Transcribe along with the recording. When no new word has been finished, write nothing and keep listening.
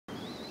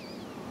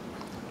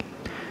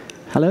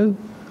Hello,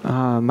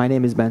 my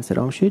name is Bence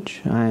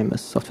Romsics. I'm a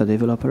software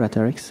developer at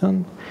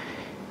Ericsson,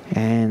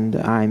 and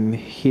I'm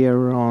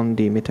here on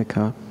the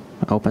Mitaka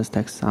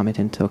OpenStack Summit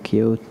in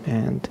Tokyo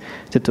and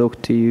to talk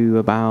to you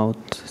about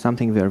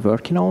something we're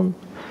working on,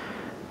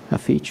 a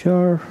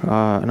feature,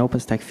 an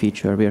OpenStack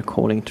feature we're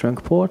calling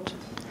trunk port.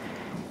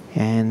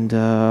 And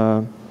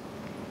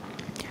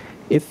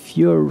if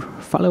you're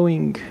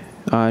following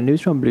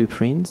Neutron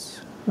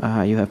blueprints,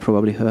 you have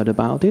probably heard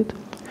about it.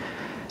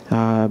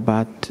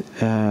 But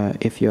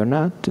if you're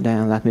not,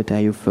 then let me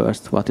tell you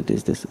first what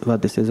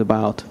this is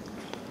about.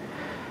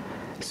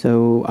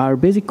 So our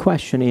basic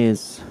question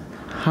is,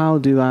 how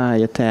do I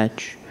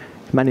attach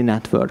many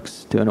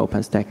networks to an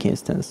OpenStack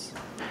instance?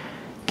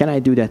 Can I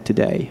do that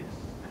today?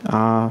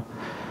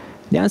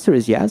 The answer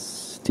is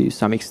yes, to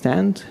some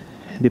extent,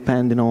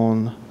 depending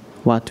on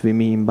what we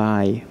mean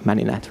by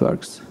many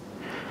networks.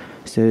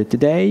 So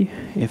today,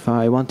 if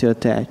I want to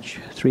attach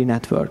 3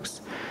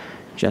 networks,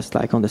 just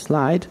like on the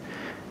slide,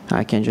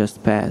 I can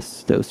just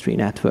pass those 3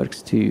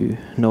 networks to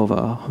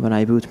Nova when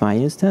I boot my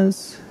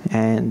instance,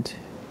 and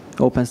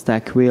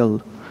OpenStack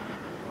will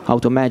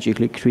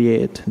automatically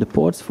create the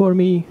ports for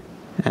me.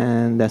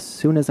 And as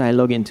soon as I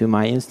log into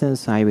my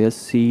instance, I will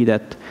see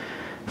that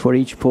for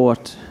each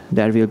port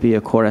there will be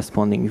a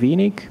corresponding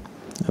vNIC,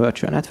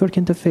 virtual network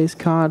interface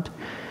card.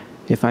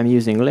 If I'm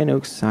using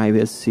Linux, I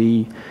will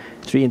see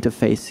 3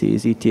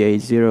 interfaces,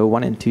 ETH 0,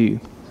 1, and 2.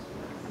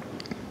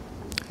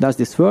 Does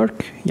this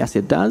work? Yes,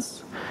 it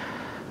does.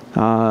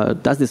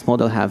 Does this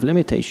model have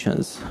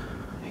limitations?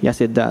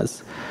 Yes, it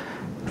does.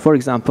 For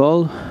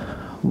example,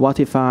 what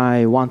if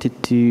I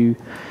wanted to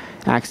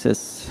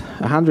access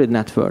 100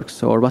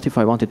 networks, or what if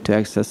I wanted to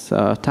access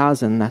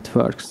 1,000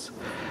 networks?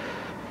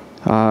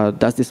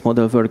 Does this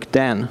model work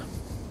then?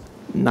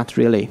 Not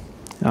really.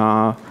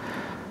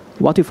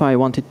 What if I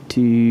wanted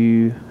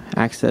to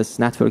access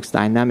networks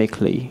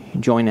dynamically,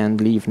 join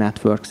and leave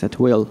networks at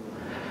will?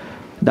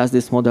 Does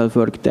this model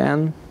work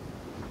then?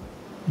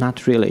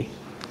 Not really.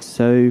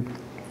 So,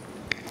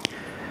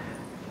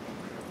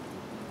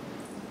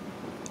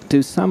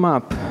 to sum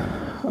up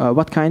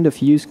what kind of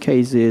use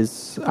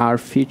cases our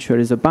feature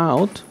is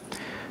about,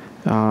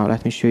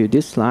 let me show you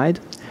this slide.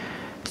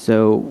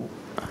 So,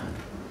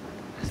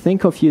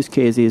 think of use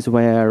cases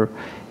where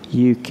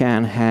you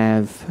can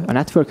have a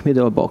network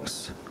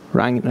middlebox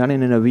running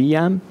in a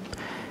VM,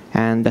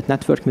 and that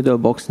network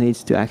middlebox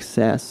needs to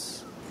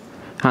access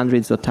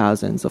hundreds or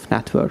thousands of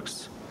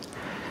networks.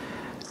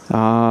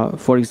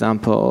 For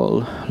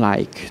example,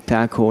 like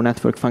telco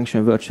network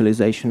function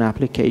virtualization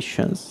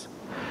applications.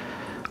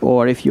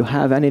 Or if you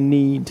have any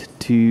need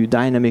to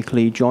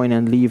dynamically join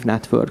and leave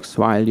networks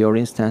while your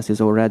instance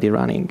is already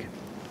running.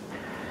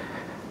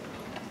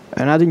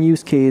 Another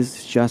use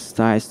case just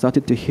I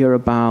started to hear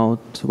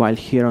about while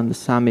here on the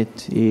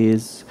summit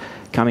is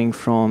coming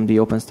from the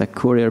OpenStack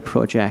Courier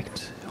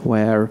project,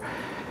 where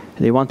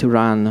they want to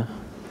run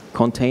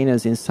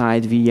containers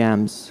inside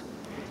VMs,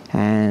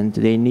 and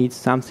they need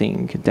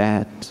something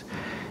that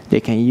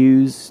they can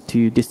use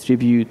to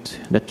distribute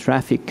the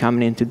traffic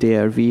coming into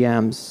their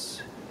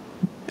VMs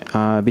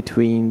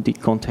between the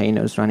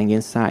containers running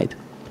inside.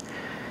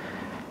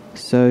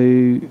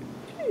 So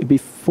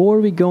before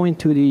we go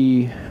into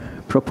the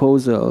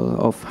proposal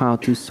of how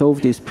to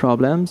solve these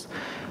problems,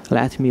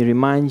 let me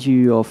remind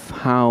you of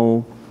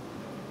how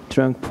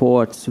trunk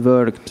ports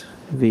worked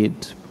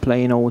with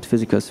plain old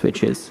physical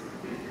switches.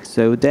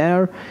 So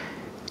there,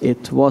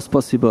 it was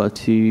possible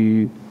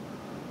to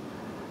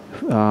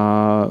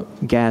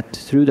get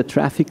through the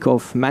traffic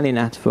of many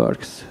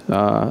networks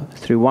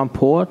through one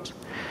port,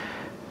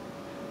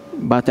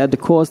 but at the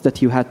cost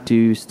that you had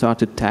to start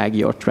to tag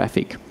your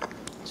traffic.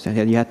 So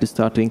you had to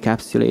start to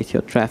encapsulate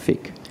your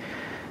traffic.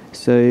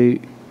 So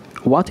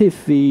what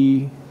if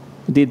we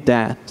did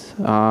that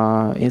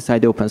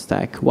inside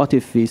OpenStack? What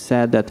if we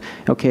said that,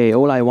 okay,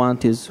 all I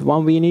want is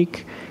one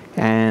vNIC,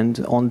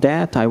 and on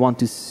that, I want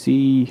to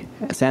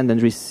send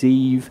and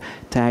receive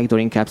tagged or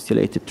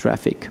encapsulated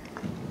traffic.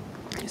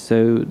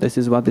 So this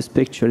is what this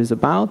picture is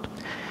about,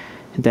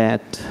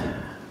 that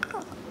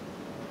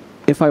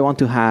if I want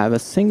to have a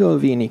single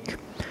vNIC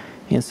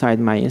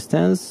inside my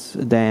instance,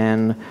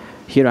 then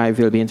here I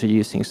will be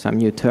introducing some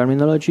new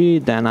terminology.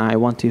 Then I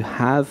want to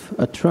have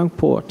a trunk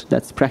port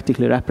that's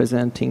practically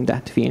representing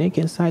that vNIC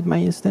inside my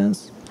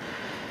instance.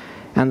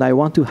 And I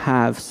want to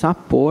have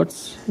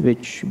subports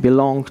which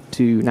belong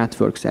to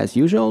networks as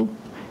usual,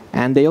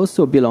 and they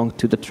also belong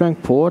to the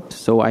trunk port,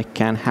 so I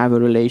can have a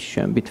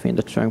relation between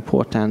the trunk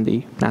port and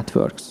the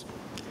networks.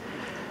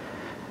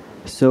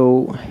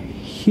 So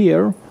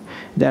here,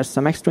 there's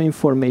some extra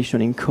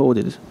information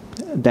encoded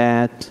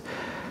that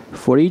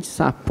for each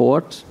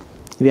subport,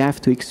 we have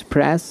to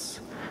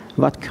express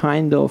what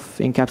kind of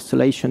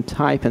encapsulation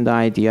type and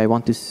ID I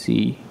want to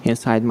see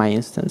inside my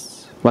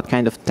instance, what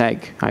kind of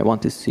tag I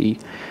want to see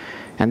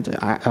and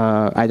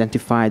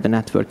identify the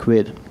network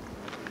with.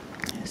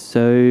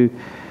 So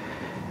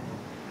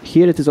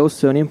here it is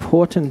also an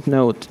important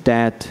note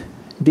that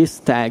this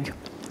tag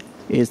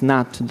is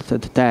not the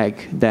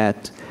tag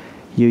that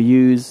you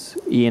use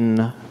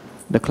in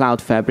the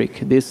cloud fabric.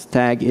 This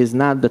tag is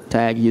not the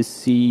tag you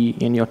see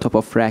in your top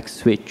of rack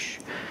switch.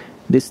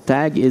 This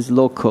tag is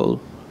local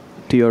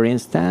to your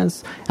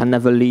instance and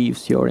never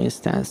leaves your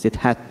instance. It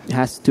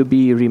has to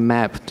be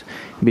remapped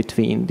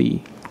between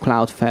the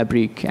cloud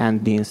fabric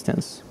and the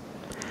instance.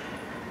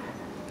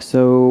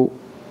 So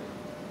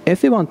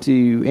if we want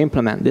to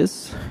implement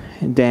this,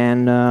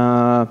 then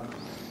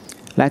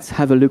let's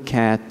have a look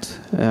at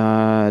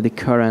the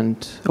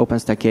current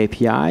OpenStack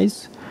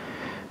APIs,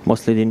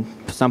 mostly in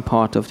some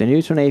part of the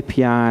Neutron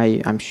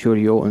API. I'm sure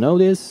you all know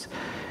this.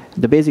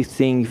 The basic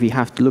thing we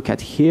have to look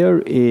at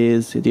here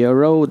is the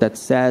arrow that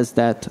says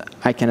that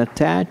I can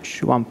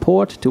attach one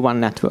port to one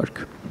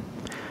network.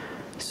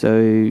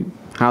 So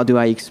how do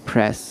I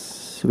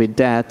express with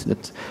that,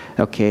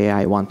 okay,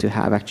 I want to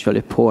have actually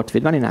a port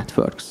with many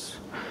networks?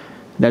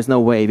 There's no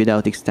way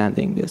without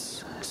extending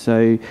this.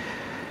 So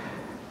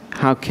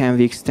how can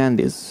we extend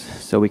this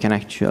so we can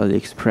actually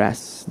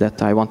express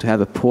that I want to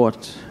have a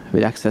port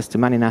with access to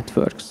many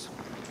networks?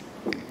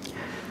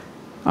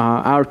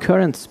 Our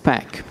current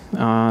spec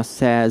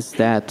says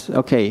that,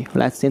 okay,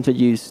 let's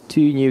introduce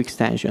two new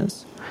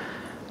extensions.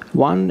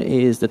 One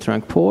is the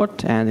trunk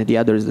port and the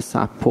other is the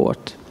sub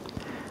port.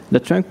 The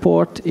trunk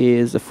port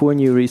is a full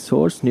new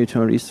resource,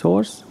 Neutron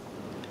resource.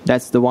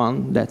 That's the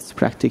one that's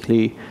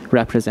practically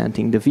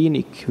representing the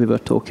vNIC we were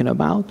talking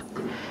about.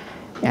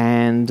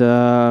 And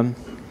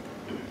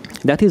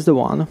that is the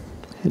one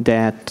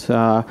that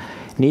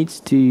needs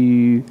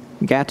to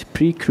get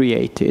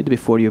pre-created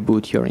before you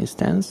boot your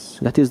instance.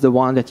 That is the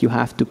one that you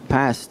have to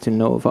pass to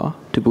Nova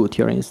to boot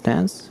your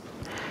instance.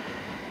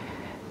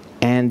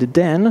 And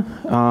then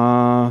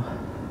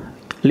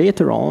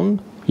later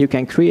on, you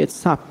can create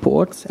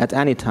subports at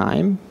any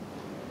time,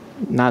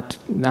 not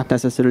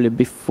necessarily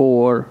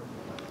before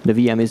the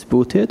VM is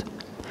booted.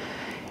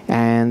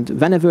 And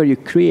whenever you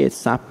create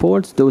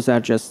subports, those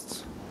are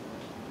just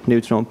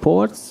Neutron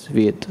ports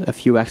with a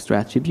few extra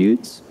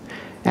attributes.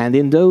 And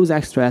in those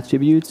extra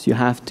attributes, you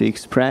have to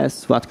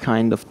express what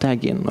kind of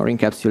tagging or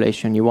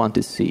encapsulation you want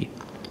to see.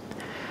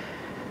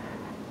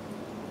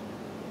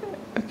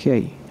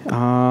 Okay,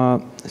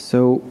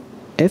 so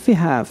if we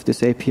have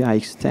this API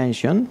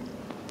extension,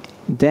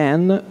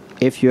 then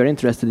if you're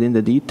interested in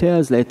the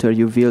details, later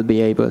you will be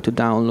able to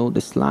download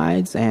the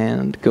slides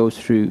and go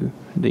through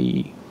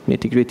the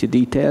nitty-gritty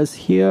details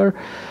here.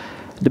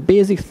 The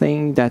basic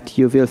thing that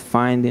you will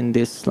find in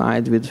this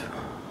slide with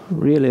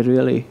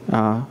really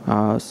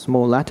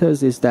small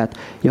letters is that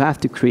you have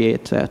to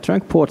create a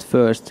trunk port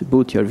first,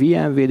 boot your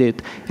VM with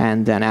it,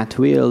 and then at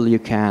will you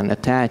can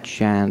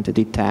attach and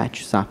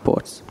detach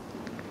subports.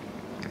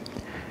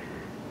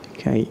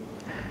 Okay,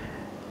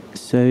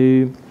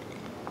 so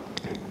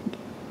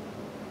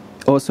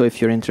also if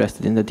you're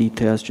interested in the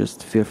details,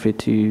 just feel free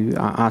to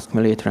ask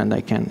me later and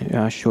I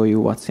can show you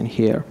what's in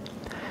here.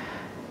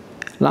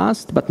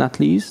 Last but not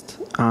least,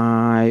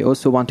 I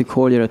also want to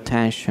call your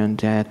attention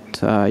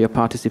that your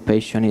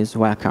participation is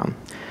welcome.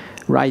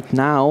 Right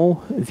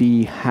now,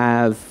 we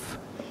have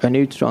a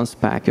Neutron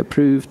spec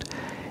approved.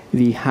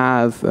 We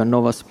have a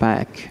Nova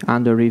spec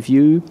under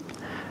review.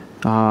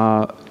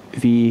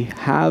 We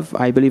have,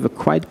 I believe, a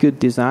quite good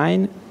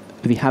design.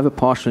 We have a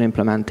partial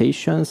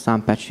implementation.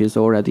 Some patches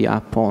already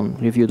up on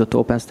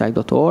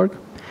review.openstack.org.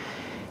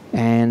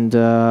 And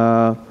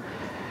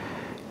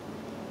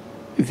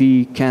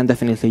we can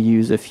definitely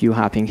use a few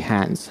helping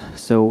hands.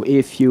 So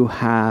if you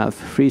have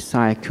free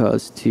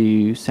cycles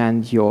to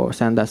send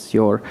us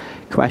your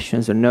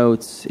questions or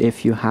notes,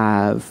 if you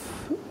have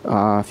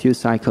a few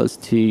cycles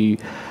to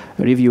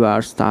review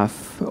our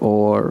stuff,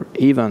 or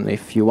even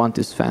if you want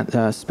to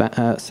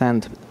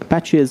send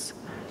patches,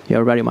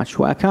 you're very much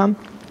welcome.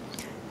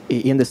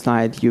 In the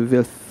slide, you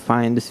will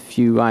find a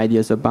few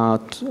ideas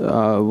about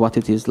what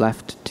it is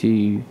left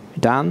to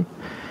done.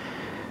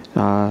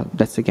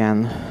 That's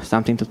again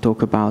something to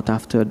talk about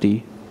after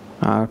the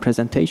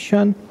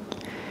presentation.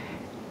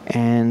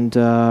 And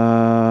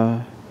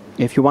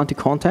if you want to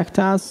contact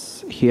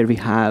us, here we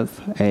have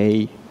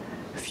a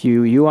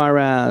few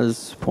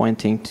URLs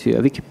pointing to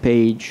a wiki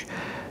page,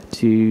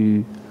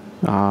 to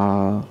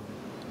our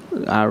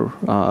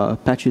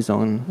patches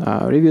on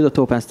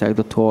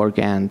review.openstack.org,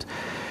 and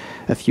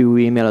a few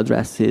email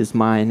addresses,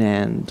 mine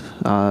and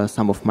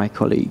some of my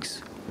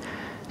colleagues.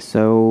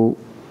 So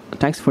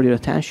thanks for your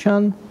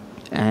attention,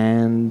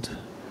 and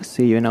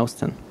see you in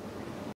Austin.